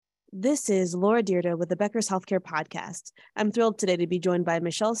This is Laura Dyrda with the Becker's Healthcare Podcast. I'm thrilled today to be joined by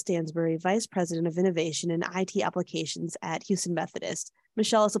Michelle Stansbury, Vice President of Innovation and IT Applications at Houston Methodist.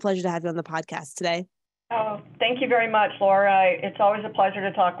 Michelle, it's a pleasure to have you on the podcast today. Oh, thank you very much, Laura. It's always a pleasure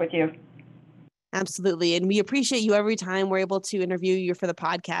to talk with you. Absolutely. And we appreciate you every time we're able to interview you for the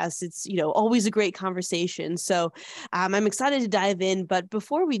podcast. It's, always a great conversation. So I'm excited to dive in. But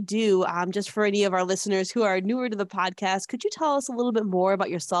before we do, just for any of our listeners who are newer to the podcast, could you tell us a little bit more about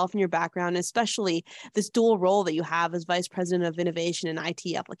yourself and your background, especially this dual role that you have as Vice President of Innovation and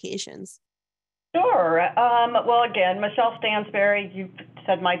IT Applications? Sure. Well, again, Michelle Stansbury, you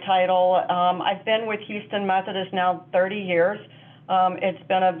said my title. I've been with Houston Methodist now 30 years. It's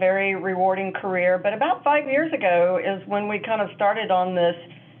been a very rewarding career, but about 5 years ago is when we kind of started on this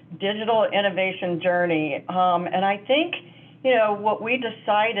digital innovation journey. And I think, what we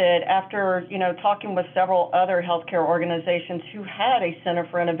decided after, talking with several other healthcare organizations who had a Center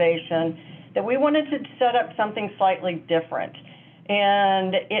for Innovation, that we wanted to set up something slightly different.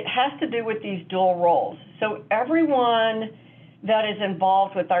 And it has to do with these dual roles. So everyone that is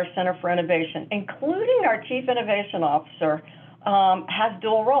involved with our Center for Innovation, including our Chief Innovation Officer, has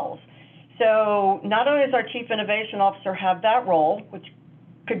dual roles. So not only does our Chief Innovation Officer have that role, which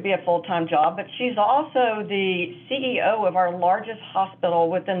could be a full-time job, but she's also the CEO of our largest hospital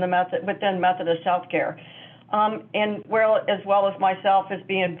within Methodist Healthcare, as well as myself as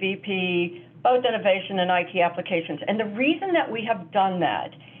being VP, both Innovation and IT Applications. And the reason that we have done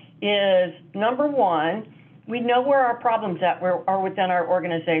that is, number one, we know where our problems are within our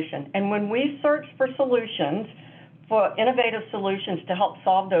organization. And when we search for solutions, for innovative solutions to help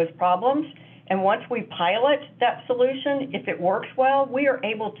solve those problems, and once we pilot that solution, if it works well, we are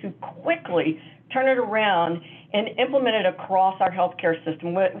able to quickly turn it around and implement it across our healthcare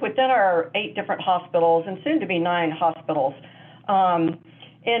system within our 8 different hospitals and soon to be 9 hospitals. And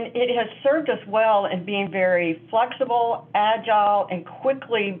it has served us well in being very flexible, agile, and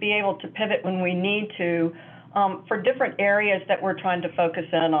quickly be able to pivot when we need to for different areas that we're trying to focus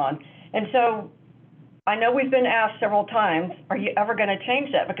in on. And so I know we've been asked several times, are you ever going to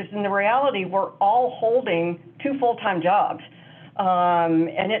change that? Because in the reality, we're all holding 2 full-time jobs.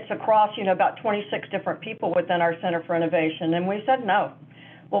 And it's across, about 26 different people within our Center for Innovation. And we said, no,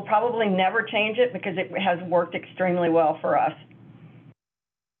 we'll probably never change it because it has worked extremely well for us.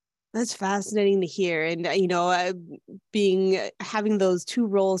 That's fascinating to hear. And, having those 2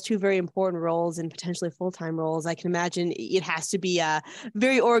 roles, 2 very important roles and potentially full-time roles, I can imagine it has to be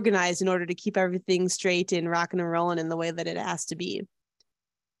very organized in order to keep everything straight and rocking and rolling in the way that it has to be.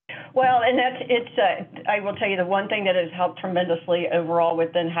 Well, and I will tell you the one thing that has helped tremendously overall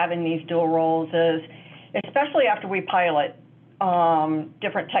within having these dual roles is, especially after we pilot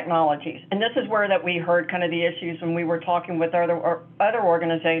different technologies. And this is where that we heard kind of the issues when we were talking with other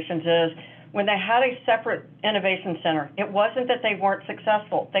organizations is when they had a separate innovation center, it wasn't that they weren't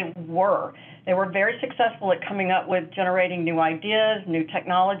successful. They were. They were very successful at coming up with generating new ideas, new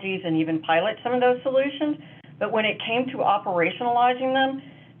technologies, and even pilot some of those solutions. But when it came to operationalizing them,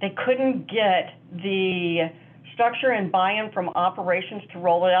 they couldn't get the structure and buy-in from operations to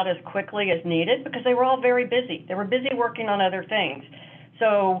roll it out as quickly as needed because they were all very busy. They were busy working on other things.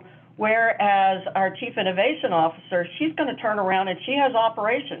 So whereas our Chief Innovation Officer, she's going to turn around and she has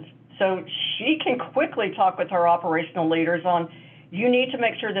operations. So she can quickly talk with her operational leaders on, you need to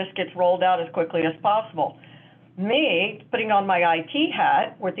make sure this gets rolled out as quickly as possible. Me, putting on my IT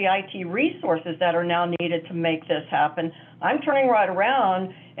hat with the IT resources that are now needed to make this happen, I'm turning right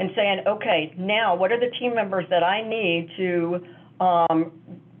around and saying, okay, now what are the team members that I need to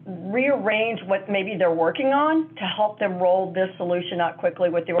rearrange what maybe they're working on to help them roll this solution out quickly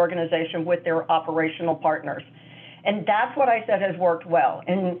with the organization, with their operational partners. And that's what I said has worked well.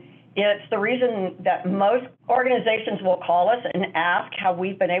 And it's the reason that most organizations will call us and ask how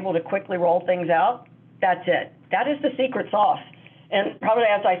we've been able to quickly roll things out. That's it. That is the secret sauce. And probably,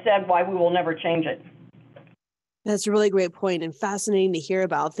 as I said, why we will never change it. That's a really great point and fascinating to hear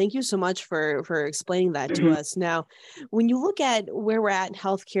about. Thank you so much for explaining that to us. Now, when you look at where we're at in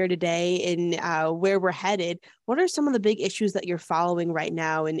healthcare today and where we're headed, what are some of the big issues that you're following right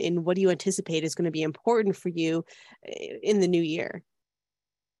now, and what do you anticipate is going to be important for you in the new year?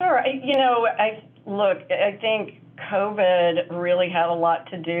 Sure. I think COVID really had a lot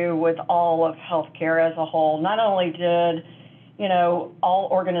to do with all of healthcare as a whole. Not only did all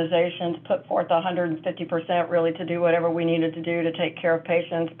organizations put forth 150% really to do whatever we needed to do to take care of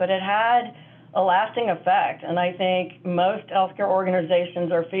patients, but it had a lasting effect. And I think most healthcare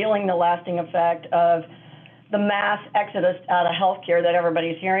organizations are feeling the lasting effect of the mass exodus out of healthcare that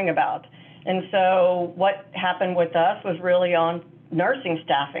everybody's hearing about. And so what happened with us was really on nursing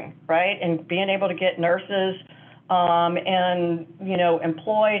staffing, right? And being able to get nurses and,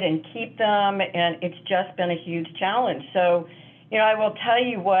 employed and keep them. And it's just been a huge challenge. So, I will tell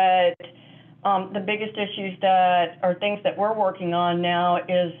you what the biggest issues that are things that we're working on now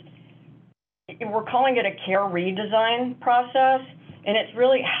is we're calling it a care redesign process. And it's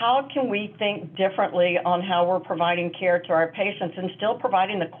really how can we think differently on how we're providing care to our patients and still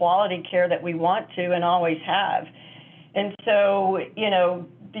providing the quality care that we want to and always have. And so,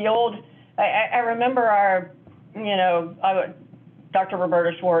 I remember our, Dr.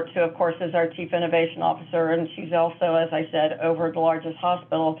 Roberta Schwartz, who of course is our Chief Innovation Officer, and she's also, as I said, over the largest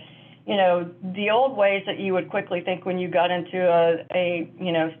hospital. The old ways that you would quickly think when you got into a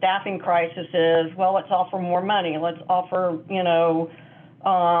staffing crisis is, well, let's offer more money, let's offer,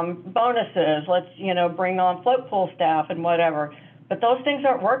 bonuses, let's, bring on float pool staff and whatever. But those things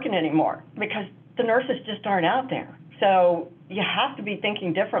aren't working anymore because the nurses just aren't out there. So you have to be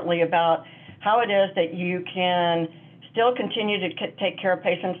thinking differently about how it is that you can still continue to take care of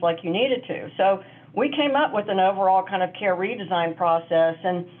patients like you needed to. So we came up with an overall kind of care redesign process,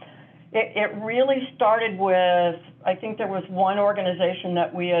 and it really started with, I think there was one organization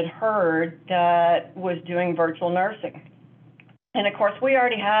that we had heard that was doing virtual nursing. And of course, we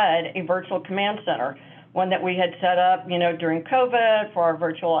already had a virtual command center, one that we had set up, during COVID for our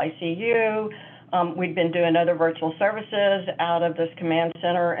virtual ICU. We'd been doing other virtual services out of this command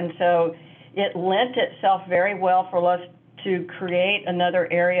center. And so it lent itself very well for us to create another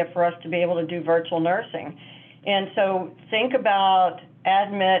area for us to be able to do virtual nursing. And so think about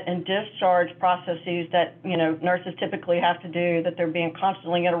admit and discharge processes that, nurses typically have to do, that they're being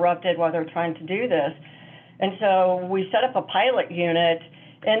constantly interrupted while they're trying to do this. And so we set up a pilot unit.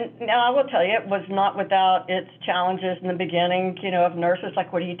 And now I will tell you, it was not without its challenges in the beginning, of nurses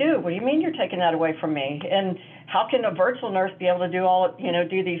like, what do you do? What do you mean you're taking that away from me? And how can a virtual nurse be able to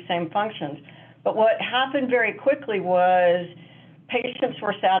do these same functions? But what happened very quickly was patients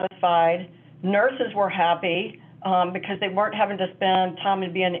were satisfied, nurses were happy, because they weren't having to spend time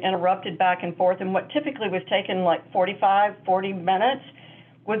and being interrupted back and forth. And what typically was taking like 40 minutes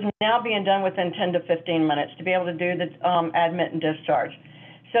was now being done within 10 to 15 minutes to be able to do the admit and discharge.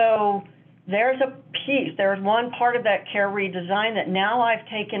 So there's one part of that care redesign that now I've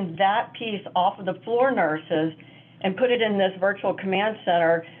taken that piece off of the floor nurses and put it in this virtual command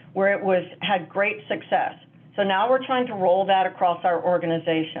center where it had great success. So now we're trying to roll that across our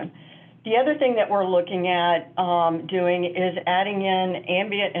organization. The other thing that we're looking at doing is adding in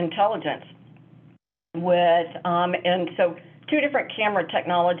ambient intelligence with, and so 2 different camera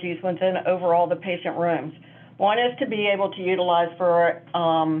technologies within overall the patient rooms. One is to be able to utilize for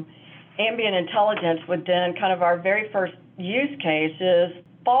ambient intelligence within kind of our very first use case is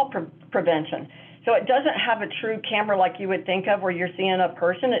fall prevention. So it doesn't have a true camera like you would think of where you're seeing a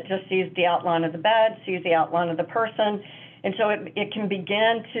person. It just sees the outline of the bed, sees the outline of the person. And so it can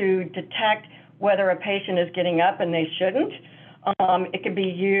begin to detect whether a patient is getting up and they shouldn't. It can be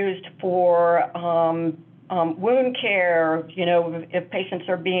used for wound care, if patients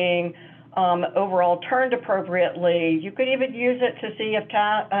are being overall turned appropriately. You could even use it to see if,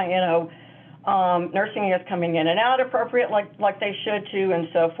 nursing is coming in and out appropriate like they should too, and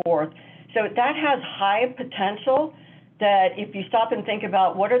so forth. So that has high potential that if you stop and think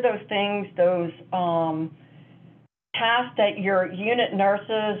about what are those things, those tasks that your unit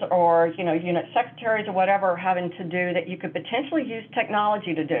nurses or, unit secretaries or whatever are having to do that you could potentially use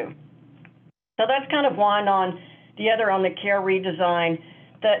technology to do. So that's kind of one on the other on the care redesign.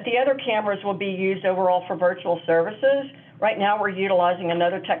 The other cameras will be used overall for virtual services. Right now we're utilizing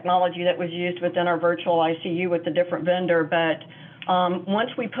another technology that was used within our virtual ICU with a different vendor, but once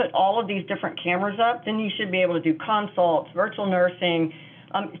we put all of these different cameras up, then you should be able to do consults, virtual nursing.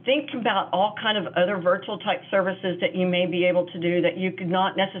 Think about all kind of other virtual type services that you may be able to do that you could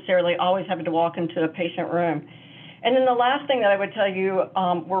not necessarily always have to walk into a patient room. And then the last thing that I would tell you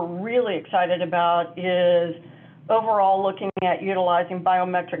we're really excited about is overall looking at utilizing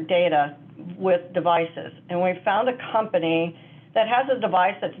biometric data with devices. And we found a company that has a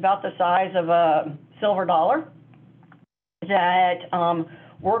device that's about the size of a silver dollar that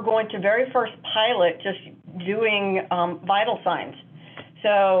we're going to very first pilot just doing vital signs.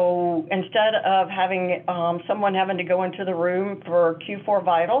 So instead of having someone having to go into the room for Q4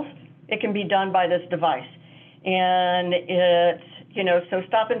 vitals, it can be done by this device. And it's, so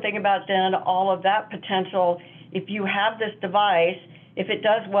stop and think about then all of that potential. If you have this device, if it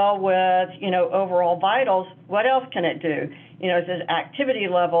does well with, overall vitals, what else can it do? Is it activity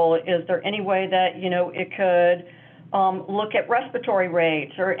level? Is there any way that, it could look at respiratory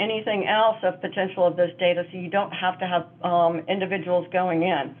rates or anything else of potential of this data, so you don't have to have individuals going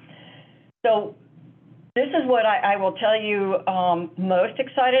in. So this is what I will tell you most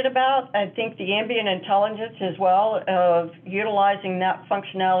excited about. I think the ambient intelligence as well of utilizing that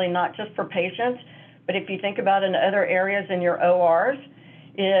functionality, not just for patients, but if you think about in other areas in your ORs,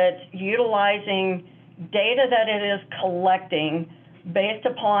 it's utilizing data that it is collecting based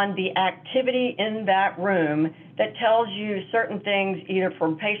upon the activity in that room that tells you certain things either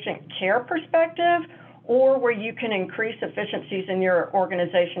from patient care perspective or where you can increase efficiencies in your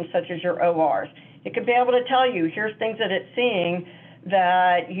organization, such as your ORs. It could be able to tell you, here's things that it's seeing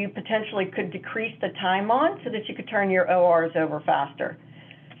that you potentially could decrease the time on so that you could turn your ORs over faster.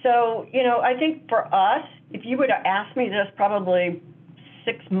 So, I think for us, if you would have asked me this probably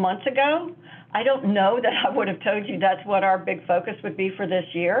 6 months ago, I don't know that I would have told you that's what our big focus would be for this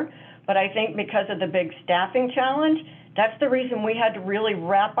year. But I think because of the big staffing challenge, that's the reason we had to really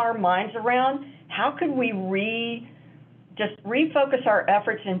wrap our minds around how could we just refocus our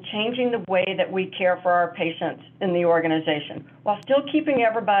efforts in changing the way that we care for our patients in the organization while still keeping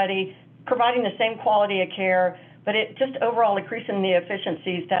everybody, providing the same quality of care, but it just overall increasing the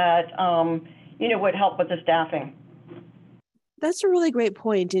efficiencies that, would help with the staffing. That's a really great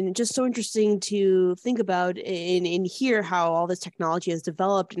point, and just so interesting to think about and hear how all this technology has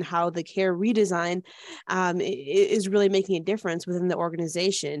developed and how the care redesign is really making a difference within the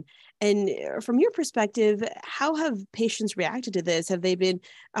organization. And from your perspective, how have patients reacted to this? Have they been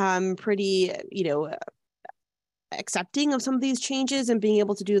pretty, accepting of some of these changes and being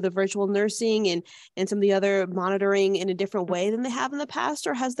able to do the virtual nursing and some of the other monitoring in a different way than they have in the past,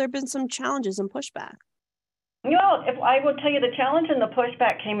 or has there been some challenges and pushback? If I will tell you, the challenge and the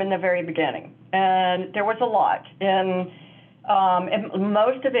pushback came in the very beginning, and there was a lot, and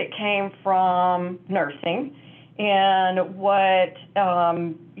most of it came from nursing, and what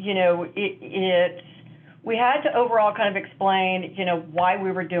we had to overall kind of explain, why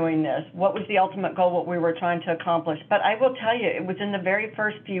we were doing this, what was the ultimate goal, what we were trying to accomplish. But I will tell you, it was in the very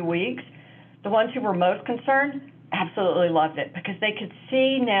first few weeks, the ones who were most concerned absolutely loved it because they could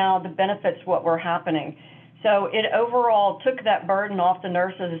see now the benefits, what were happening. So it overall took that burden off the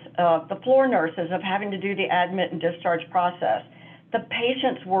nurses, the floor nurses, of having to do the admit and discharge process. The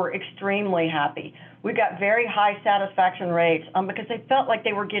patients were extremely happy. We got very high satisfaction rates because they felt like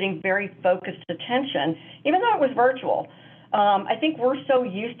they were getting very focused attention, even though it was virtual. I think we're so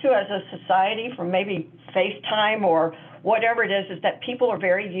used to, as a society, from maybe FaceTime or whatever it is that people are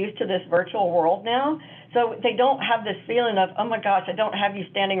very used to this virtual world now. So they don't have this feeling of, oh my gosh, I don't have you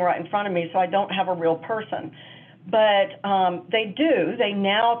standing right in front of me, so I don't have a real person. But they do. They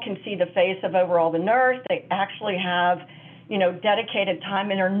now can see the face of overall the nurse. They actually have, dedicated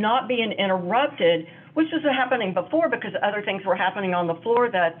time and are not being interrupted, which was happening before because other things were happening on the floor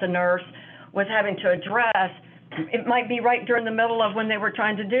that the nurse was having to address. It might be right during the middle of when they were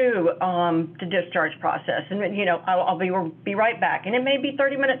trying to do the discharge process. And, I'll be right back. And it may be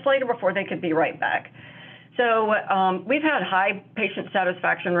 30 minutes later before they could be right back. So we've had high patient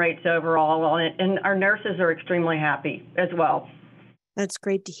satisfaction rates overall on it, and our nurses are extremely happy as well. That's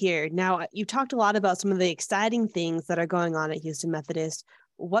great to hear. Now, you talked a lot about some of the exciting things that are going on at Houston Methodist.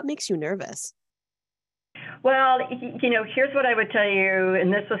 What makes you nervous? Well, here's what I would tell you,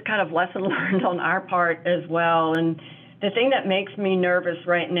 and this was kind of lesson learned on our part as well. And the thing that makes me nervous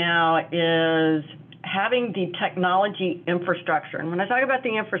right now is having the technology infrastructure. And when I talk about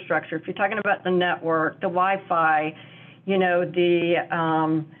the infrastructure, if you're talking about the network, the Wi-Fi,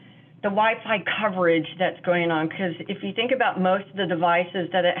 the Wi-Fi coverage that's going on, because if you think about most of the devices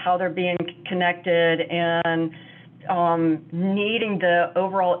how they're being connected and needing the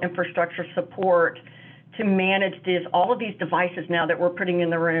overall infrastructure support to manage all of these devices now that we're putting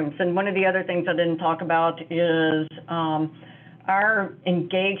in the rooms. And one of the other things I didn't talk about is our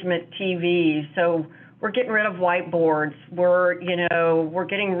engagement TVs. So we're getting rid of whiteboards. We're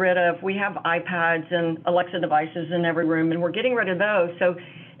getting rid of, we have iPads and Alexa devices in every room, and we're getting rid of those. So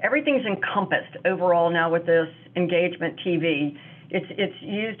everything's encompassed overall now with this engagement TV. It's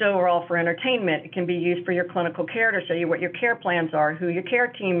used overall for entertainment. It can be used for your clinical care to show you what your care plans are, who your care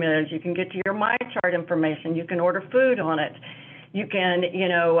team is. You can get to your MyChart information. You can order food on it. You can,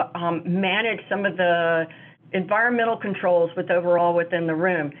 manage some of the environmental controls within the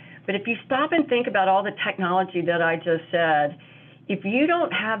room. But if you stop and think about all the technology that I just said, if you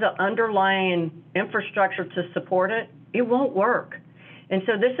don't have the underlying infrastructure to support it, it won't work. And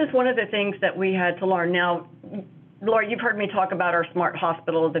so this is one of the things that we had to learn. Now, Laura, you've heard me talk about our smart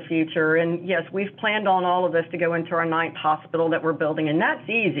hospital of the future. And yes, we've planned on all of this to go into our 9th hospital that we're building. And that's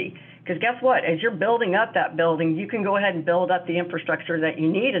easy, because guess what? As you're building up that building, you can go ahead and build up the infrastructure that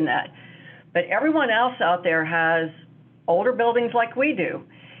you need in that. But everyone else out there has older buildings like we do.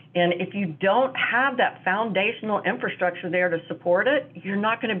 And if you don't have that foundational infrastructure there to support it, you're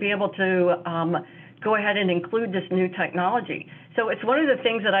not going to be able to go ahead and include this new technology. So it's one of the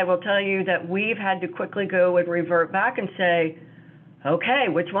things that I will tell you that we've had to quickly go and revert back and say, okay,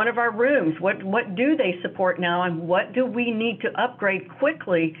 which one of our rooms, what do they support now, and what do we need to upgrade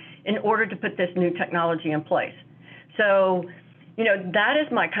quickly in order to put this new technology in place? So, that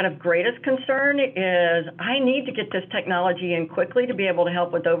is my kind of greatest concern, is I need to get this technology in quickly to be able to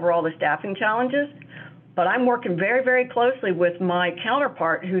help with overall the staffing challenges. But I'm working very, very closely with my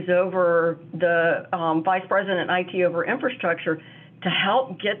counterpart, who's over the Vice President IT over infrastructure, to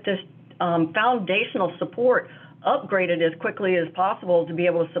help get this foundational support upgraded as quickly as possible to be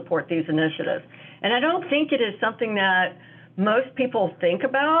able to support these initiatives. And I don't think it is something that most people think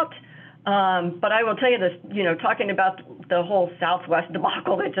about. But I will tell you this, talking about the whole Southwest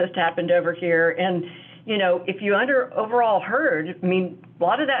debacle that just happened over here, and if you overall heard, a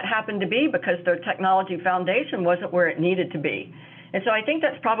lot of that happened to be because their technology foundation wasn't where it needed to be. And so I think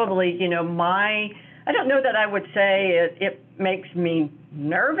that's probably, I don't know that I would say it makes me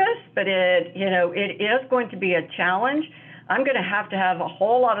nervous, but it is going to be a challenge. I'm going to have a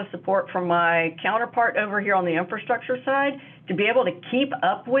whole lot of support from my counterpart over here on the infrastructure side to be able to keep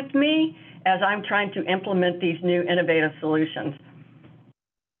up with me as I'm trying to implement these new innovative solutions.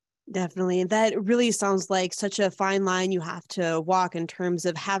 Definitely. That really sounds like such a fine line you have to walk in terms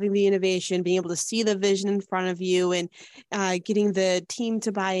of having the innovation, being able to see the vision in front of you, and getting the team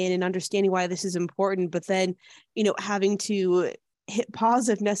to buy in and understanding why this is important, but then, having to hit pause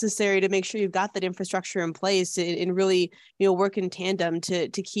if necessary to make sure you've got that infrastructure in place and really, work in tandem to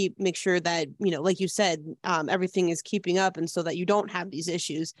make sure that, like you said, everything is keeping up, and so that you don't have these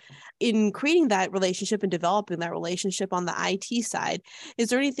issues. In creating that relationship and developing that relationship on the IT side, is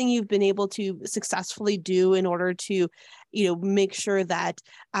there anything you've been able to successfully do in order to, make sure that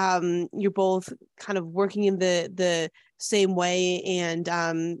you're both kind of working in the same way and,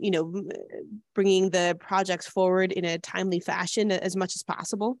 bringing the projects forward in a timely fashion as much as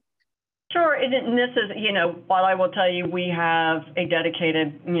possible? Sure. And this is, while I will tell you, we have a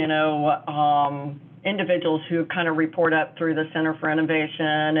dedicated, individuals who kind of report up through the Center for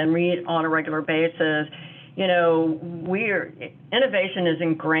Innovation and meet on a regular basis. Innovation is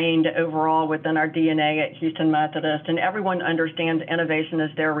ingrained overall within our DNA at Houston Methodist, and everyone understands innovation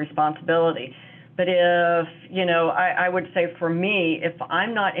is their responsibility. But if, I would say for me, if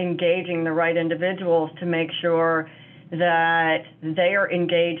I'm not engaging the right individuals to make sure that they are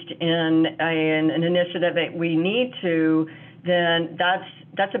engaged in an initiative that we need to, then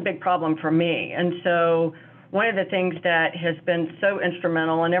that's a big problem for me. And so one of the things that has been so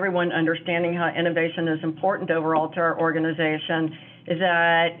instrumental in everyone understanding how innovation is important overall to our organization is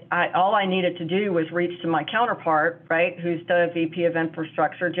that all I needed to do was reach to my counterpart, right, who's the VP of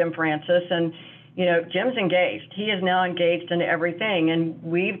Infrastructure, Jim Francis, and Jim's engaged. He is now engaged in everything, and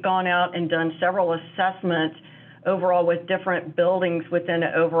we've gone out and done several assessments overall with different buildings within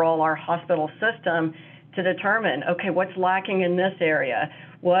overall our hospital system to determine, okay, what's lacking in this area?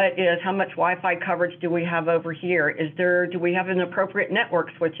 How much Wi-Fi coverage do we have over here? Do we have an appropriate network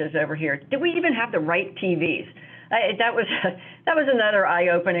switches over here? Do we even have the right TVs? That was another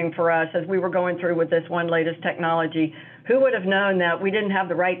eye-opening for us as we were going through with this one latest technology. Who would have known that we didn't have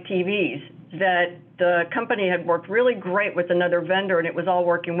the right TVs, that the company had worked really great with another vendor and it was all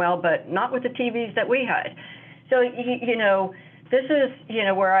working well, but not with the TVs that we had. So, this is,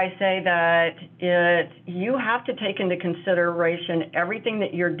 where I say that you have to take into consideration everything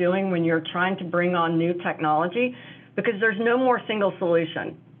that you're doing when you're trying to bring on new technology, because there's no more single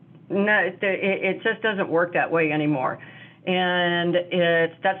solution. No, it just doesn't work that way anymore. And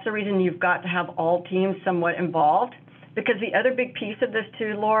that's the reason you've got to have all teams somewhat involved. Because the other big piece of this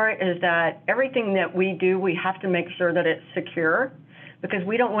too, Laura, is that everything that we do, we have to make sure that it's secure, because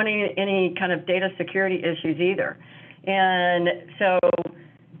we don't want any kind of data security issues either. And so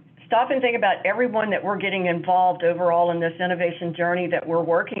stop and think about everyone that we're getting involved overall in this innovation journey that we're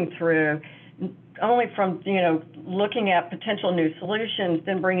working through, only from, looking at potential new solutions,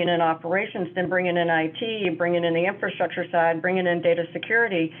 then bringing in operations, then bringing in IT, bringing in the infrastructure side, bringing in data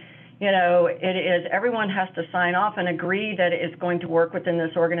security. It is everyone has to sign off and agree that it's going to work within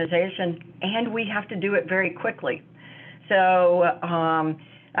this organization, and we have to do it very quickly. So I'm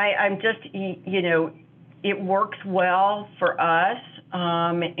just, it works well for us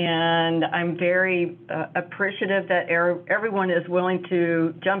And I'm very appreciative that everyone is willing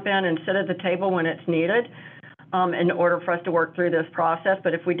to jump in and sit at the table when it's needed in order for us to work through this process.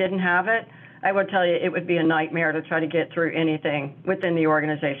 But if we didn't have it, I would tell you it would be a nightmare to try to get through anything within the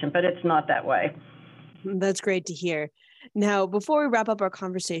organization, but it's not that way. That's great to hear. Now, before we wrap up our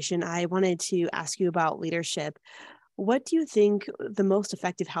conversation, I wanted to ask you about leadership. What do you think the most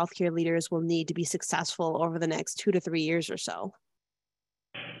effective healthcare leaders will need to be successful over the next 2 to 3 years or so?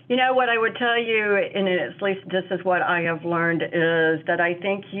 You know, what I would tell you, and at least this is what I have learned, is that I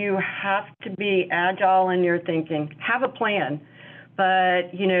think you have to be agile in your thinking. Have a plan,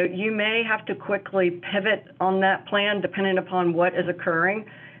 but, you know, you may have to quickly pivot on that plan depending upon what is occurring.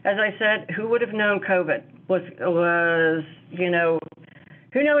 As I said, who would have known COVID was, you know,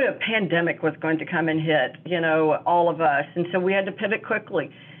 who knew a pandemic was going to come and hit, you know, all of us. And so we had to pivot quickly.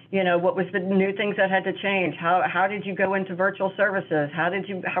 You know, what was the new things that had to change? How did you go into virtual services? How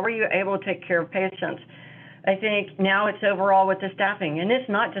were you able to take care of patients? I think now it's overall with the staffing, and it's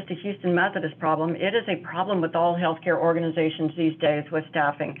not just a Houston Methodist problem. It is a problem with all healthcare organizations these days with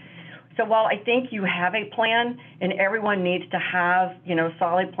staffing. So while I think you have a plan and everyone needs to have, you know,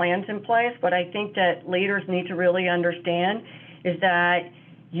 solid plans in place, what I think that leaders need to really understand is that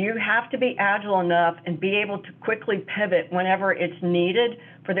you have to be agile enough and be able to quickly pivot whenever it's needed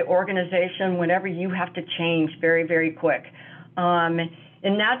for the organization, whenever you have to change very, very quick.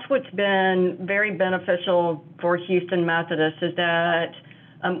 And that's what's been very beneficial for Houston Methodist is that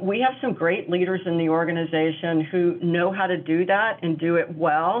we have some great leaders in the organization who know how to do that and do it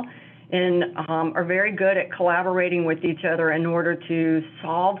well and are very good at collaborating with each other in order to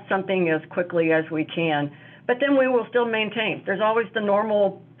solve something as quickly as we can. But then we will still maintain. There's always the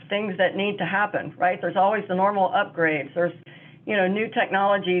normal things that need to happen, right? There's always the normal upgrades. There's, you know, new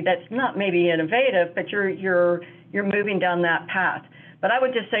technology that's not maybe innovative, but you're moving down that path. But I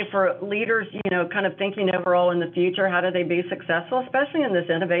would just say for leaders, you know, kind of thinking overall in the future, how do they be successful, especially in this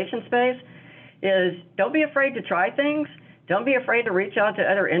innovation space, is don't be afraid to try things. Don't be afraid to reach out to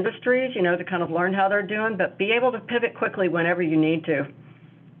other industries, you know, to kind of learn how they're doing, but be able to pivot quickly whenever you need to.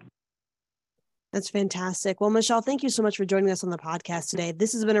 That's fantastic. Well, Michelle, thank you so much for joining us on the podcast today.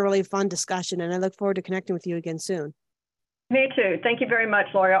 This has been a really fun discussion, and I look forward to connecting with you again soon. Me too. Thank you very much,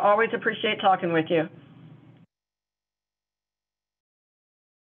 Lori. I always appreciate talking with you.